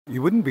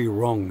You wouldn't be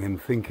wrong in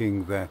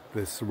thinking that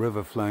this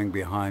river flowing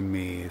behind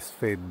me is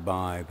fed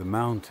by the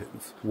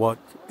mountains. What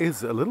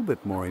is a little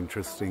bit more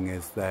interesting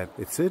is that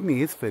it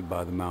certainly is fed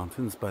by the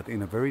mountains, but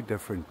in a very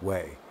different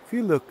way. If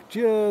you look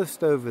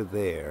just over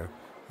there,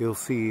 you'll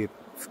see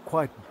it's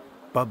quite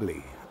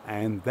bubbly,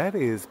 and that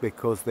is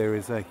because there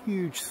is a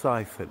huge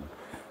siphon.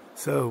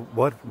 So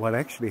what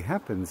actually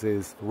happens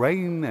is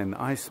rain and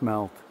ice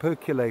melt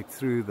percolate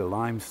through the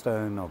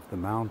limestone of the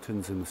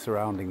mountains in the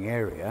surrounding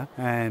area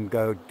and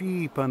go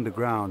deep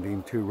underground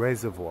into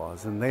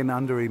reservoirs, and then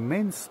under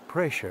immense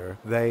pressure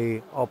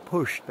they are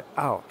pushed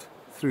out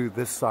through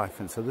this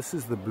siphon. So this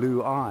is the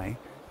Blue Eye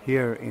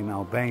here in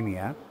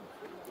Albania.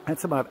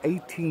 That's about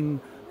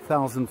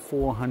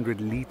 18,400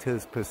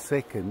 liters per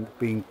second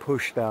being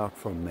pushed out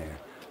from there.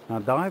 Now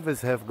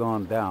divers have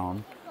gone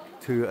down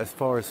to as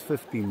far as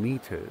 50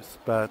 meters,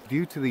 but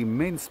due to the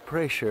immense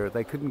pressure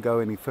they couldn't go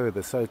any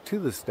further. So to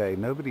this day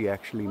nobody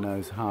actually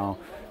knows how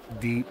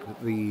deep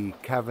the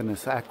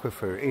cavernous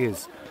aquifer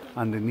is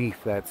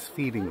underneath that's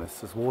feeding this.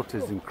 This water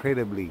is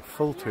incredibly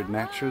filtered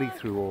naturally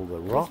through all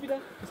the rock,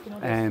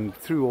 and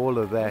through all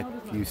of that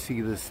you see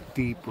this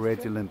deep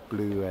redolent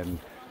blue and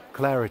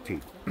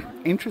clarity.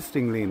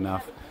 Interestingly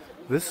enough,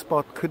 this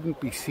spot couldn't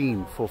be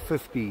seen for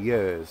 50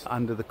 years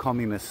under the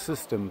communist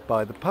system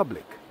by the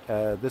public.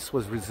 This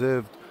was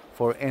reserved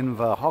for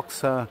Enver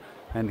Hoxha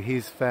and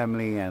his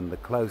family and the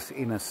close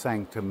inner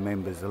sanctum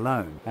members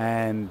alone.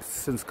 And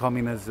since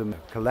communism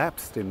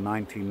collapsed in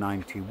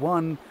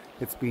 1991,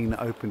 it's been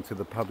open to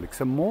the public.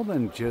 So more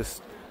than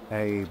just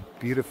a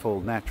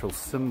beautiful natural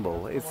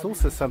symbol, it's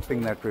also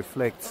something that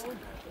reflects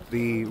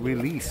the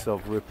release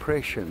of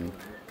repression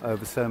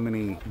over so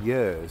many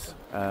years.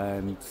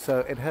 And so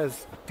it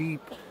has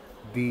deep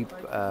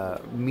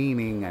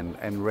meaning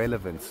and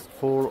relevance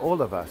for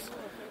all of us.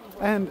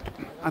 And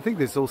I think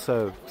there's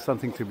also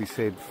something to be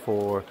said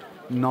for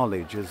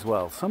knowledge as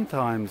well.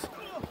 Sometimes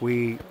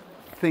we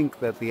think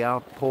that the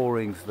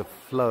outpourings, the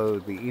flow,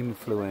 the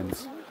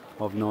influence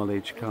of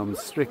knowledge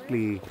comes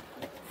strictly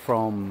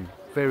from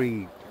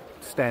very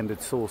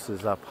standard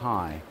sources up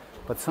high.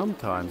 But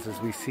sometimes,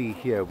 as we see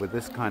here with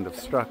this kind of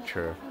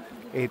structure,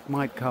 it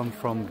might come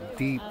from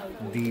deep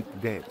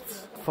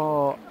depths,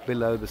 far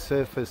below the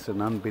surface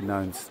and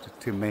unbeknownst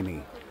to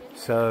many.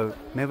 So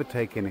never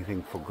take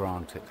anything for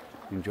granted.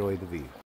 Enjoy the view.